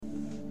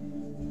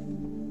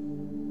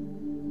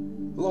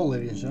Hello,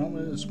 ladies and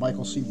gentlemen. It's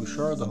Michael C.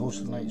 Bouchard, the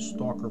host of the Night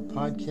Stalker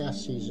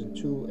podcast, Season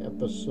 2,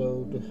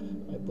 Episode,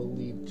 I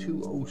believe,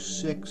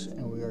 206,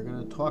 and we are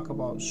going to talk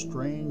about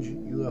strange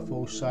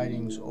UFO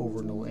sightings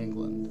over New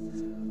England.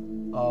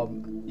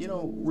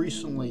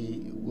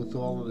 Recently, with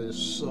all of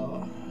this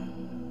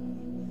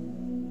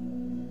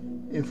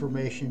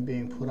information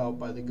being put out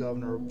by the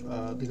government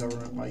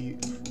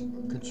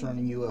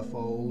concerning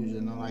UFOs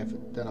and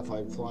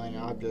unidentified flying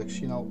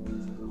objects,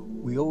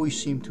 we always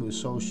seem to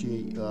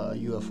associate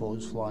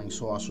UFOs, flying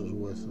saucers,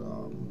 with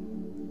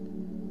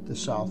the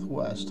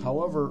Southwest.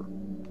 However,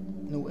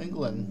 New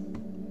England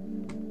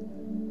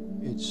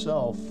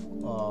itself,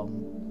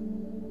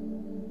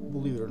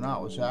 believe it or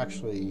not, was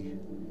actually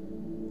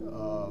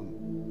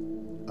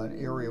an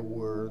area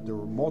where there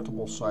were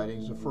multiple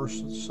sightings. The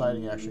first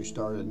sighting actually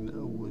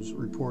was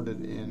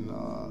reported in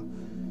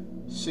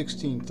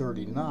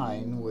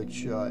 1639,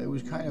 which it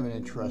was kind of an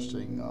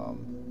interesting.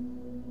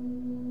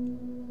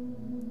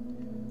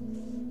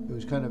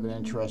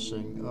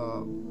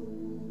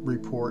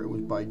 Report. It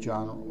was by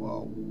John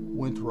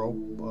Winthrop,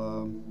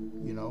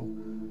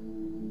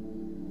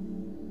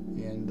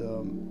 and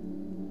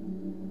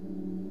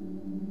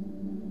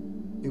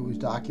it was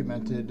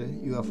documented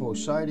UFO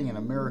sighting in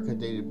America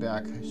dated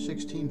back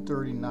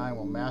 1639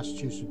 when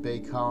Massachusetts Bay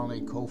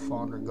Colony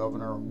co-founder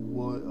Governor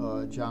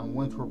John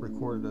Winthrop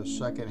recorded a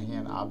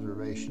second-hand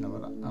observation of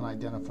an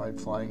unidentified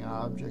flying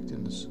object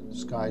in the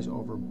skies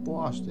over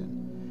Boston.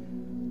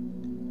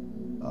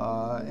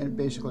 And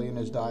basically in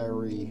his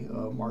diary,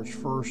 March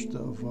 1st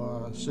of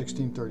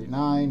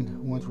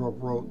 1639,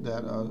 Winthrop wrote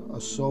that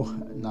a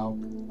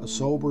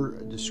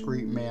sober,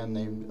 discreet man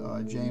named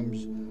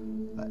James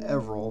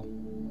Everell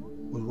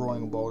was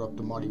rowing a boat up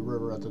the Muddy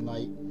River at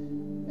night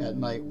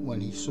when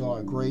he saw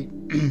a great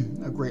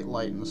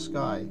light in the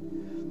sky.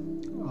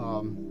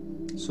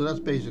 So that's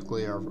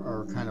basically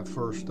our kind of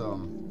first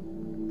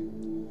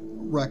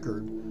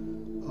record.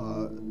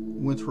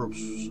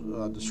 Winthrop's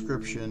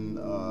description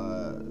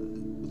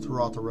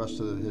throughout the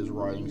rest of his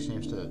writing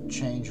seems to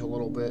change a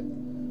little bit.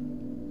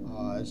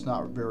 It's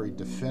not very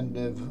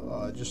definitive,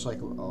 just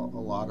like a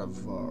lot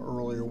of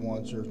earlier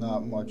ones. There's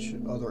not much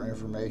other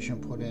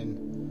information put in.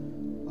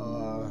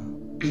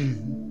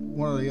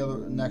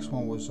 Next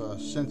one was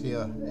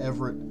Cynthia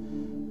Everett,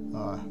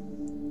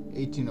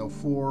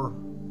 1804,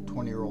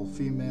 20-year-old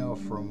female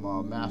from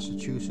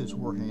Massachusetts,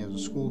 working as a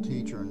school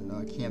teacher in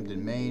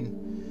Camden, Maine.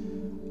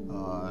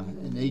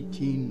 In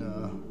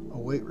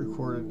 1808,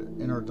 recorded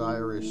in her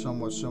diary a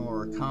somewhat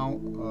similar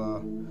account.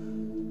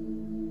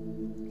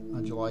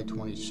 On July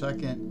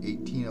 22nd,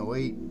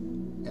 1808,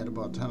 at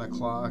about 10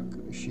 o'clock,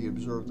 she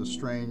observed a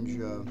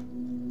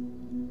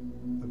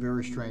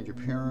very strange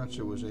appearance.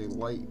 It was a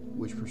light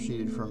which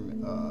proceeded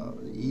from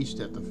the east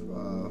at the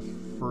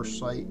first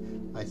sight.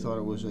 I thought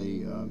it was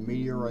a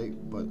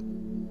meteorite, but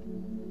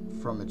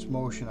from its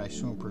motion, I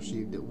soon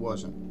perceived it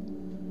wasn't.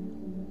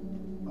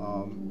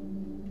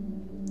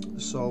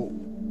 So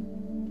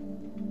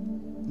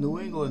New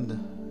England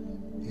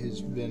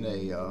has been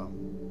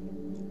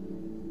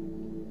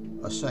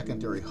a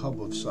secondary hub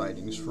of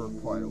sightings for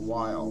quite a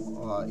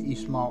while.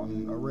 East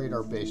Mountain, a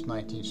radar base,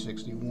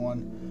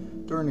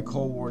 1961. During the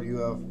Cold War,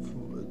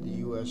 the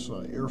U.S.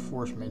 Air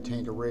Force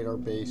maintained a radar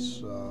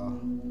base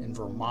in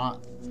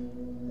Vermont.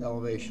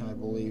 Elevation, I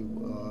believe,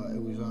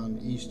 it was on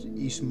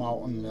East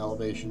Mountain,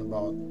 elevation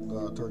about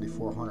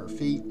 3,400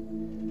 feet.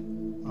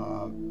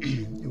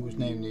 It was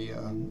named the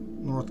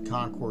North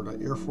Concord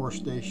Air Force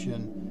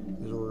Station.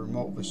 It was a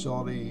remote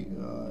facility.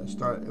 It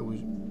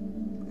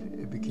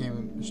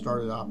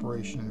started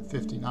operation in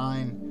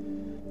 '59.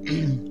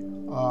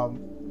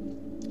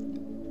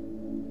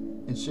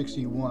 In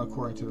 '61,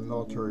 according to the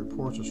military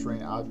reports, a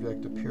strange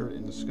object appeared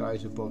in the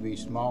skies above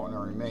East Mountain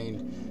and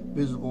remained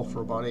visible for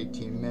about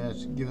 18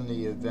 minutes. Given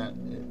the event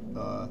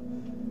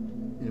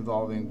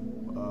involving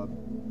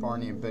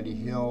Barney and Betty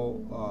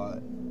Hill,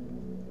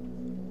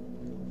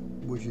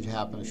 which had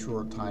happened a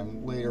short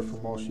time later, for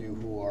most of you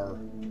who are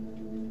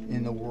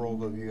in the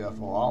world of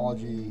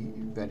UFOlogy,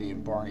 Betty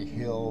and Barney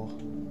Hill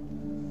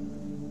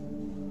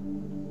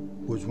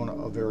was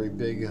a very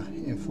big,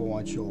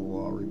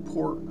 influential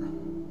report.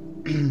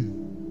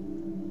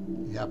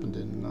 It happened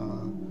in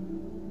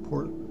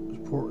Port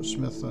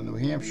Smith, New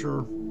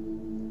Hampshire,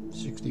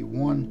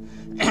 '61.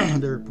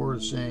 They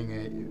reported saying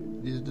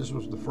this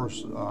was the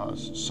first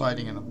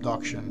sighting and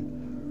abduction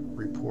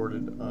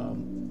reported.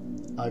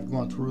 I've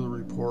gone through the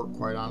report,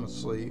 quite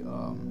honestly.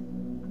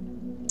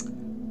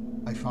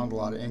 I found a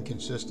lot of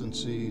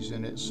inconsistencies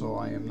in it, so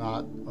I'm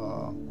not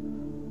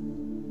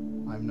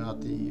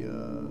the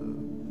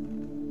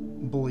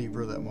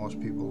believer that most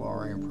people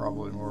are. I am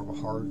probably more of a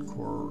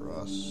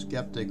hardcore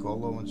skeptic,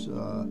 although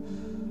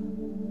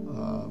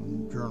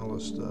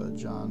journalist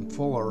John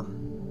Fuller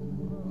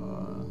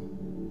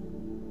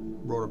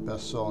wrote a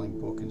best-selling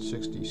book in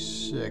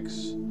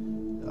 '66,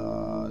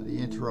 The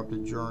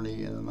Interrupted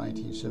Journey in the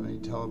 1970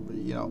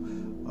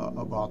 television,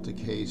 about the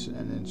case,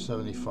 and in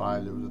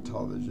 '75 there was a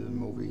television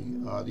movie,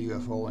 The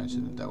UFO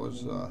Incident, that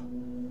was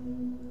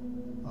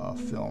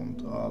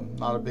filmed.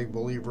 Not a big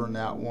believer in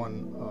that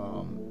one.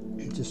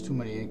 Just too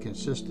many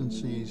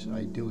inconsistencies.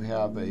 I do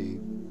have a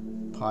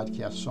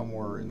podcast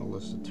somewhere in the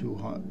list of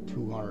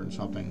 200 and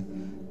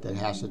something that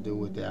has to do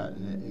with that,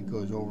 and it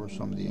goes over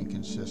some of the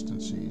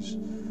inconsistencies.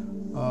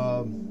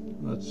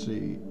 Let's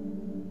see.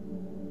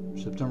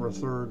 September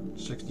 3rd,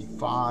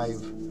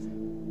 65.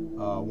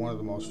 One of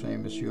the most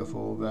famous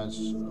UFO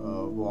events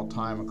of all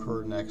time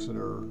occurred in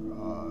Exeter.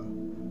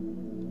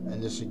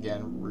 And this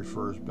again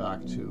refers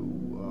back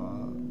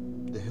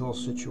to the Hill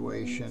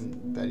situation,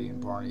 Betty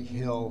and Barney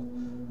Hill.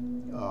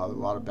 A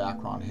lot of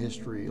background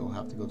history. You'll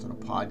have to go to the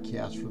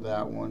podcast for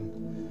that one.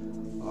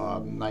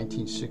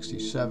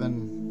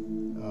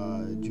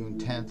 1967, June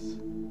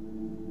 10th,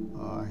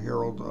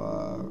 Harold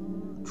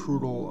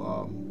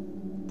Trudel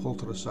pulled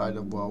to the side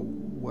of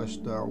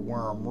West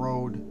Wareham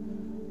Road,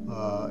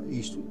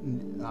 East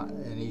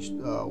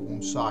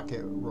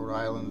Woonsocket, Rhode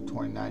Island. A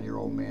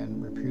 29-year-old man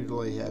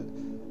reputedly had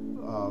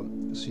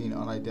seen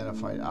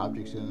unidentified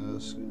objects in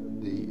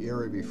the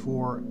area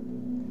before.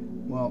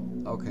 Well,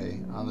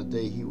 okay, on the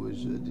day he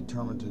was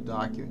determined to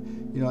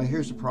document.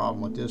 Here's the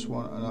problem with this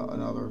one.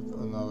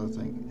 Another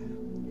thing.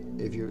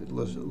 If you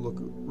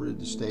read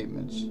the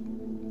statements,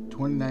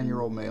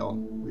 29-year-old male,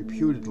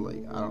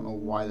 reputedly. I don't know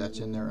why that's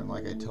in there. And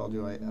like I told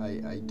you,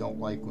 I don't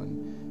like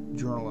when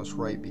journalists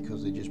write,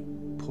 because they just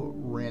put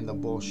random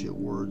bullshit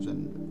words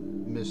and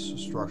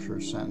misstructure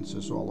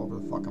sentences all over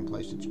the fucking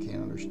place that you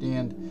can't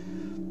understand.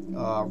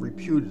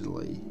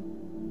 Reputedly.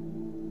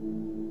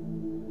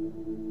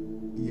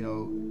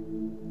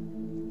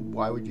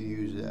 Why would you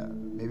use that?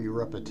 Maybe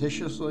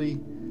repetitiously,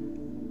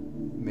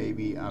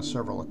 maybe on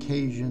several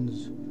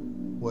occasions,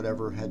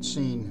 whatever, had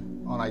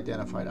seen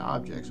unidentified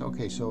objects.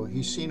 Okay, so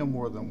he's seen them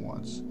more than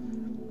once.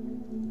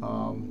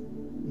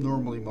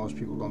 Normally, most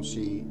people don't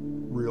see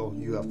real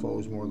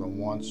UFOs more than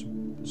once,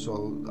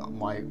 so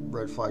my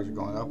red flags are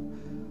going up.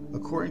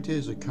 According to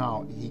his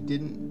account, he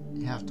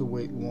didn't have to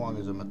wait long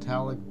as a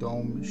metallic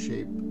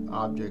dome-shaped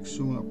object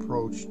soon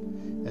approached.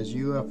 As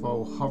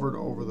UFO hovered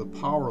over the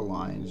power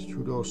lines,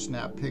 Trudeau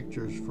snapped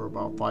pictures for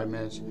about 5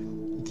 minutes.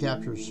 He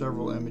captured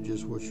several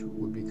images which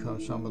would become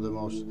some of the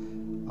most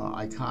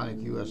iconic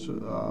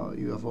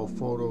UFO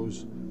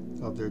photos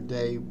of their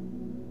day,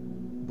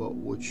 but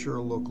would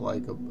sure look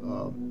like a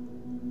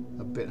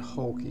bit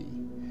hokey,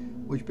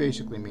 which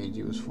basically means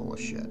he was full of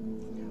shit.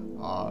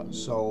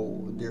 So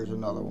there's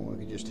another one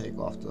we could just take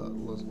off the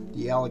list.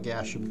 The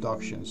Allagash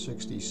abduction,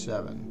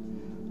 67.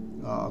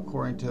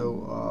 According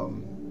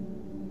to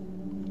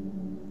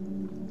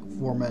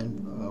 4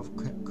 men of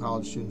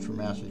college students from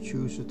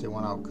Massachusetts, they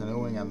went out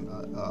canoeing on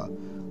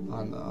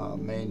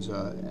Maine's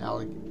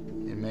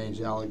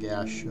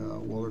Allagash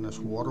Wilderness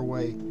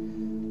Waterway,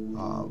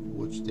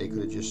 which they could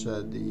have just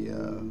said the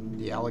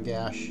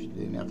Allagash. They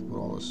didn't have to put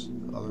all this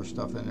other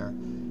stuff in there.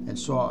 And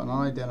saw an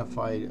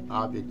unidentified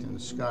object in the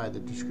sky.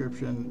 The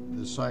description,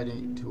 the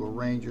sighting to a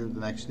ranger the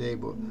next day,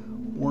 but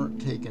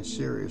weren't taken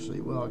seriously.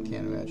 Well, I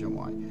can't imagine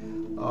why.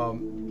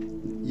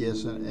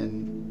 Yes,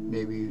 and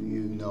maybe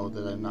you know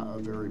that I'm not a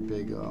very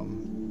big,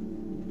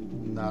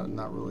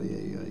 not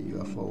really a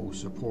UFO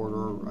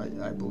supporter.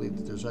 I believe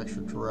that there's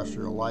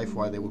extraterrestrial life.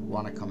 Why they would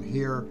want to come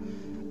here,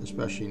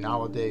 especially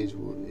nowadays,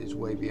 is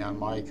way beyond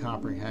my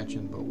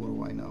comprehension, but what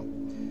do I know?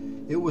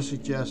 It was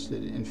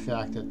suggested, in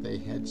fact, that they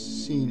had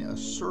seen a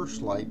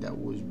searchlight that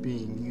was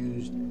being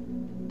used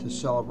to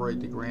celebrate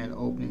the grand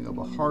opening of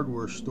a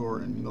hardware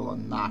store in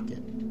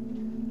Millinocket.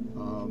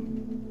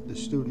 The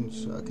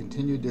students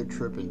continued their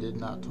trip and did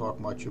not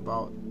talk much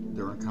about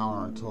their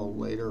encounter until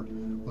later,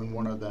 when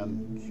one of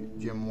them,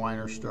 Jim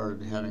Weiner,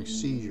 started having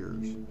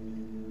seizures.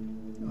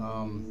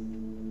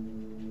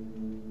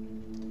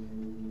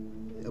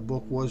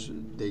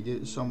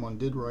 Someone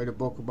did write a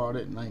book about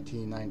it in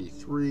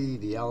 1993,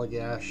 the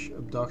Allagash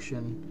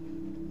abduction.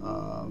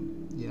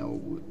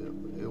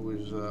 It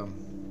was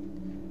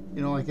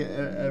like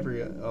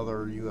every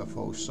other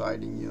UFO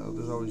sighting.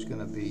 There's always going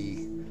to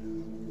be,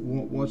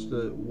 once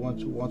the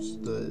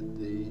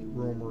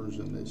rumors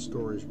and the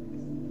stories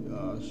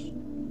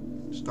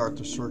start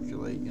to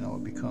circulate,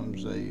 it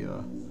becomes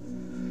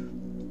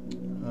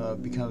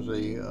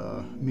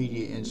a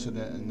media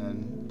incident, and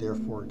then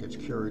therefore it gets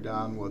carried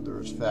on, whether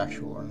it's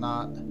factual or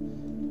not.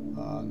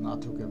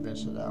 Not too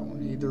convinced of that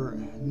one either.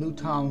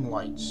 Newtown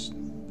Lights,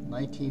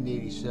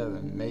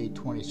 1987, May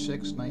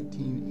 26,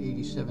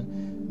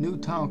 1987,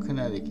 Newtown,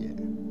 Connecticut.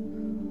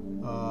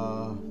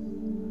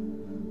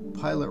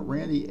 Pilot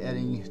Randy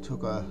Edding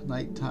took a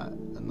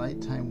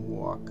nighttime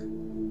walk.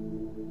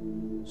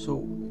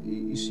 So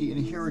you see,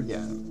 and here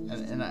again,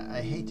 and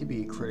I hate to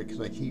be a critic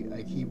because I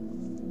keep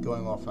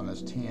going off on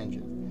this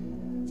tangent.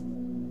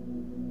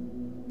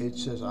 It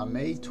says on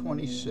May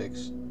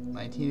 26,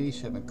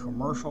 1987,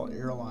 commercial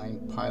airline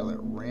pilot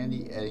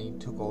Randy Edding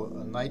took a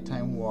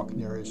nighttime walk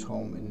near his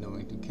home in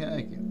Newington,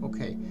 Connecticut.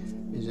 Okay,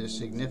 is it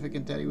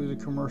significant that he was a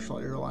commercial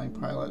airline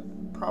pilot?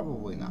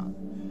 Probably not.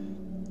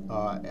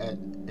 At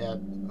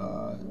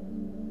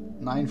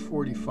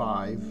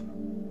 9:45,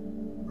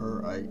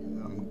 or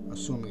I'm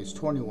assuming it's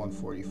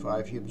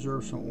 21:45, he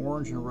observed some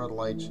orange and red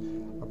lights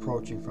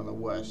approaching from the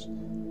west.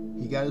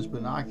 He got his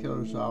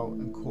binoculars out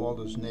and called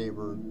his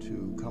neighbor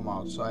to come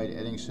outside.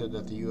 Edding said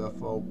that the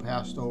UFO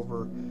passed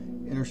over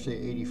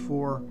Interstate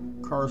 84.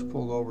 Cars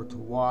pulled over to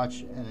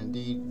watch, and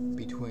indeed,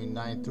 between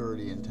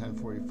 9:30 and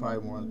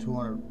 10:45, more than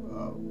 200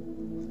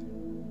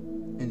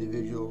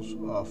 individuals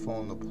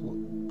phoned the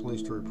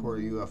police to report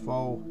a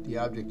UFO. The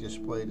object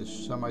displayed a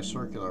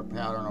semicircular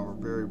pattern over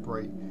very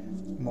bright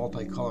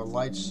multicolored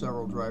lights.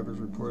 Several drivers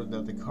reported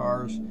that the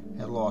cars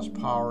had lost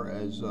power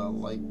as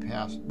light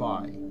passed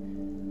by.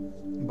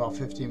 About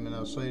 15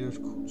 minutes later,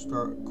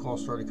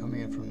 calls started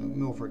coming in from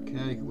Milford,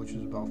 Connecticut, which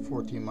was about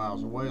 14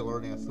 miles away,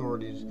 alerting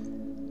authorities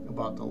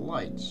about the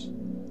lights.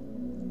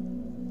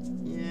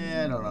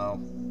 Yeah, I don't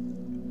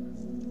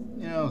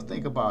know.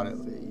 Think about it.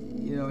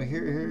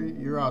 Here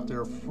you're out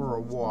there for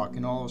a walk,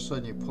 and all of a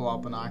sudden you pull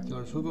out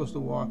binoculars. Who goes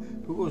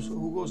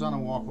on a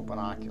walk with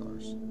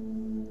binoculars?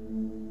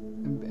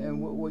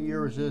 And what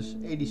year is this?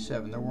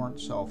 87. There weren't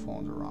cell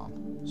phones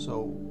around,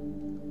 so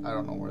I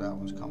don't know where that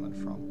one's coming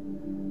from.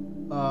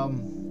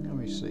 Let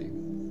me see.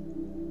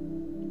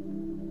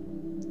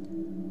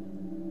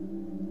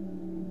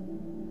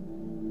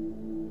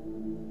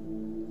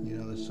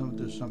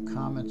 There's some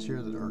comments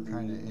here that are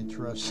kind of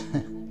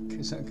interesting.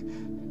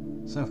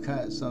 some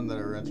that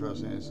are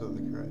interesting. So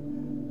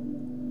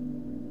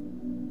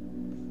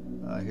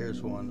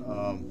here's one.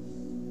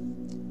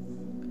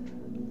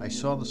 I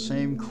saw the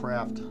same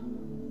craft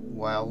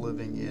while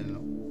living in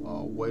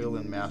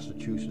Wayland,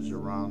 Massachusetts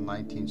around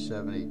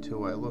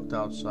 1972. I looked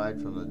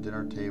outside from the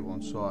dinner table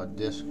and saw a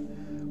disc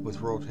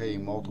with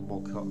rotating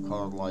multiple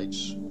colored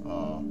lights.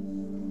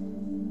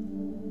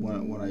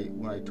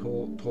 When I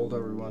told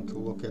everyone to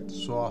look at the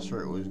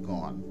saucer, it was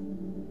gone.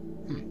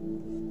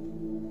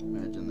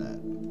 Imagine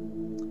that.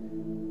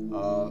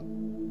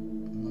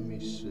 Let me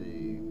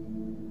see.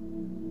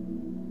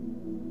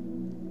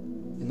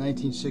 In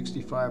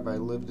 1965, I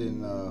lived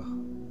in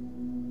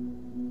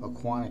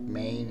Aquanic,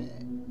 Maine,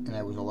 and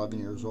I was 11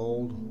 years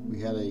old. We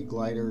had a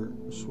glider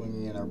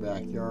swinging in our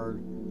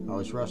backyard. I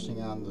was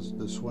resting on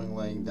the swing,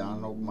 laying down,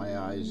 and opened my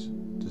eyes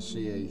to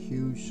see a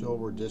huge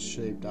silver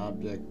disc-shaped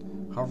object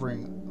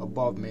hovering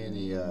above me in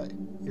the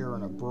air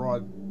in a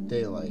broad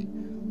daylight.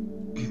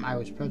 I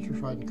was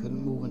petrified and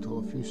couldn't move until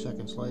a few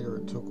seconds later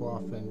it took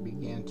off and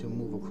began to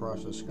move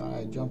across the sky.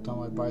 I jumped on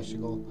my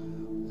bicycle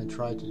and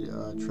tried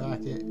to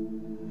track it.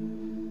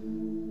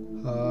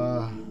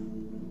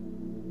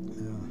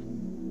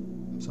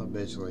 So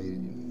basically,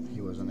 he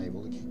wasn't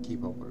able to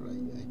keep up with it,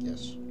 I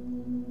guess.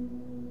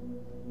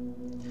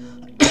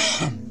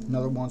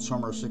 Another one,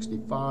 summer of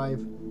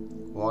 '65,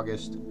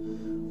 August.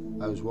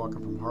 I was walking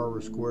from Harbor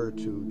Square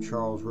to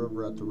Charles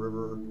River. At the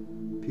river,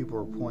 people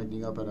were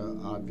pointing up at an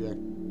object,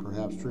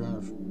 perhaps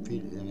 300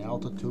 feet in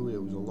altitude.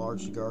 It was a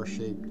large cigar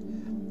shaped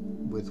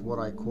with what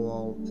I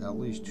call at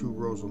least 2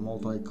 rows of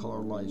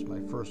multicolored lights.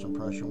 My first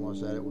impression was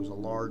that it was a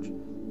large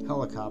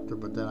helicopter,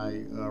 but then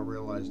I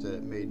realized that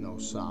it made no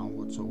sound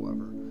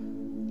whatsoever.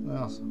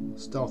 Well,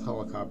 stealth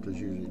helicopters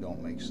usually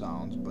don't make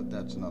sounds, but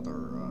that's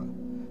another.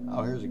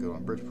 Oh, here's a good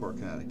one. Bridgeport,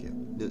 Connecticut.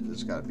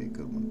 This got to be a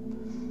good one.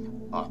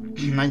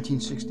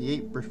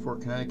 1968,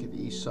 Bridgeport, Connecticut.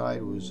 The east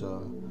side was.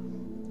 I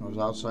was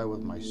outside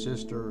with my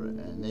sister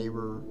and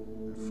neighbor,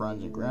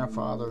 friends, and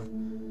grandfather.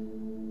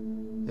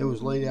 It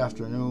was late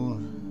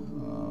afternoon.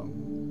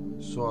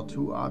 Saw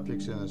 2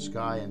 objects in the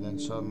sky, and then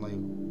suddenly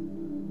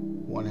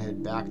one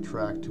had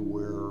backtracked to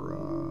where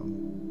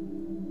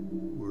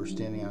we were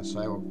standing on a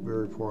sidewalk,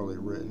 very poorly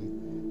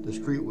written. The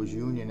street was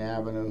Union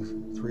Avenue,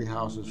 3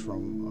 houses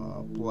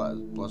from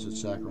Blessed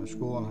Sacrament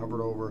School, and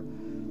hovered over.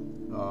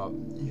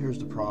 Here's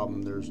the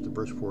problem. There's the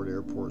Bridgeport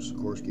Airport,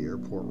 Sikorsky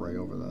Airport, right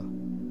over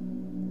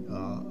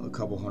a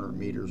couple hundred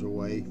meters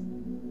away.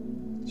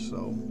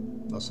 So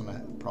less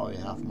than probably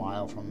a half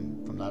mile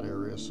from that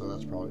area, so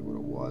that's probably what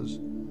it was.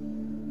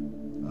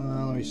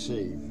 Let me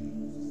see.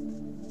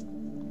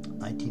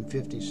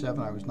 1957,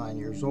 I was 9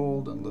 years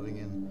old and living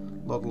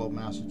in Ludlow,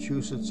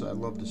 Massachusetts. I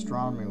loved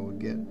astronomy and would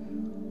get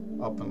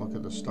up and look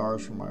at the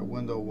stars from my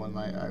window. One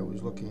night I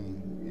was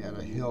looking at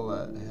a hill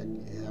that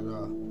had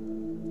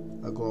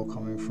a glow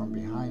coming from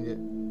behind it.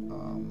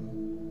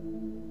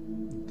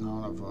 The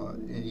town of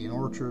Indian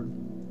Orchard.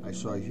 I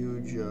saw a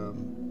huge,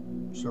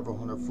 several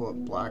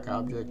hundred-foot black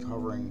object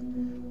hovering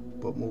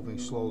but moving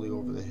slowly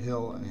over the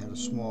hill, and had a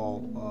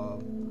small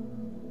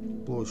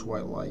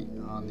bluish-white light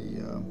on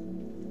the.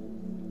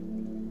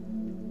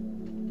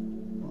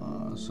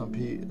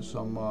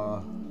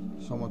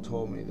 Someone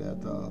told me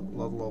that the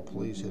Ludlow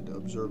police had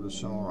observed a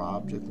similar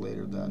object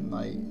later that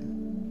night.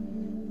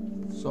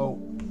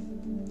 So,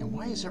 and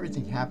why is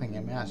everything happening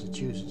in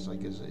Massachusetts?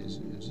 Like, is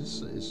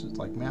it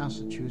like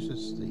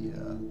Massachusetts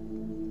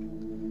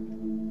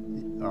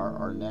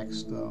our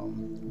next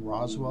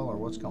Roswell, or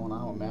what's going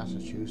on with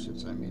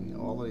Massachusetts? I mean,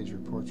 all of these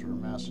reports are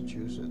from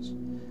Massachusetts.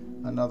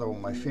 Another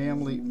one. My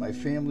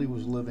family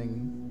was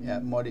living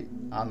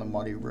on the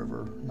Muddy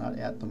River, not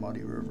at the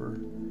Muddy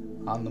River,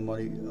 along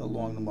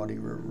the Muddy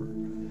River.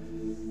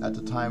 At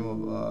the time of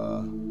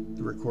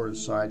the recorded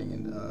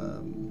sighting,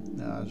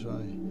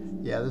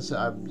 Yeah, this is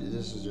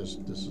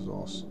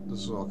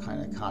all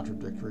kind of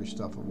contradictory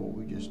stuff of what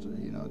we just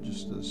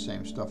just the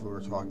same stuff we were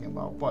talking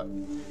about. But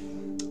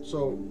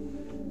so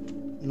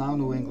now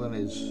New England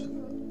is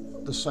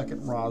the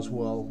second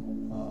Roswell,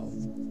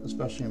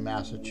 especially in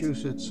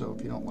Massachusetts. So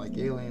if you don't like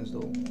aliens,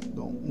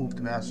 don't move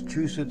to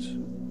Massachusetts.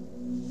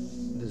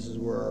 This is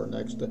where our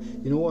next.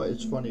 You know what?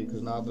 It's funny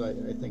because now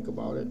that I think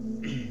about it,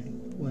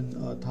 when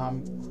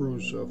Tom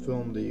Cruise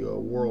filmed the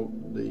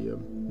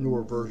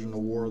newer version of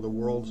War of the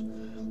Worlds,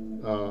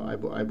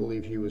 I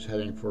believe he was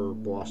heading for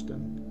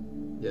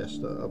Boston. Yes,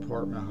 the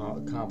apartment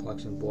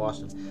complex in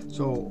Boston.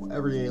 So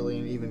every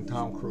alien, even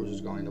Tom Cruise,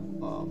 is going to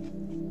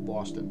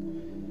Boston.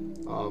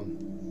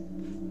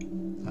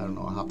 I don't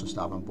know. I'll have to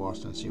stop in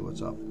Boston and see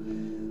what's up.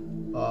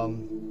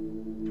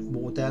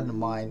 But with that in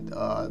mind,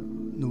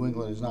 New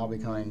England is now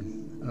becoming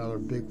another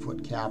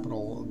Bigfoot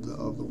capital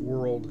of the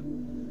world.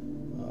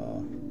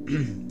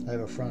 I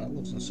have a friend that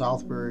lives in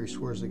Southbury.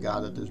 Swears to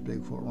God that there's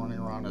Bigfoot running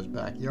around his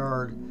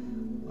backyard.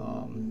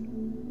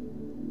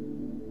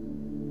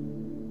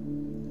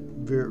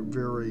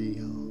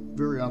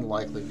 Very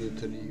unlikely due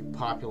to the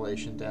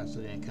population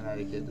density in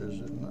Connecticut.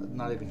 There's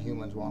not even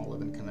humans want to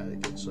live in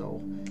Connecticut,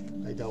 so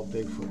I doubt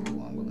Bigfoot would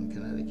want to live in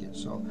Connecticut.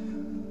 So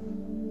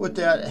with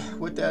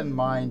that in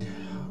mind,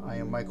 I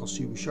am Michael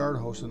C. Bouchard,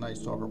 host of the Night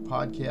Stalker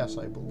podcast.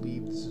 I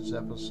believe this is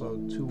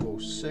episode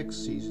 206,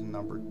 season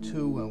number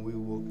 2, and we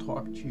will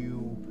talk to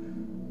you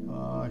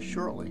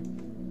shortly.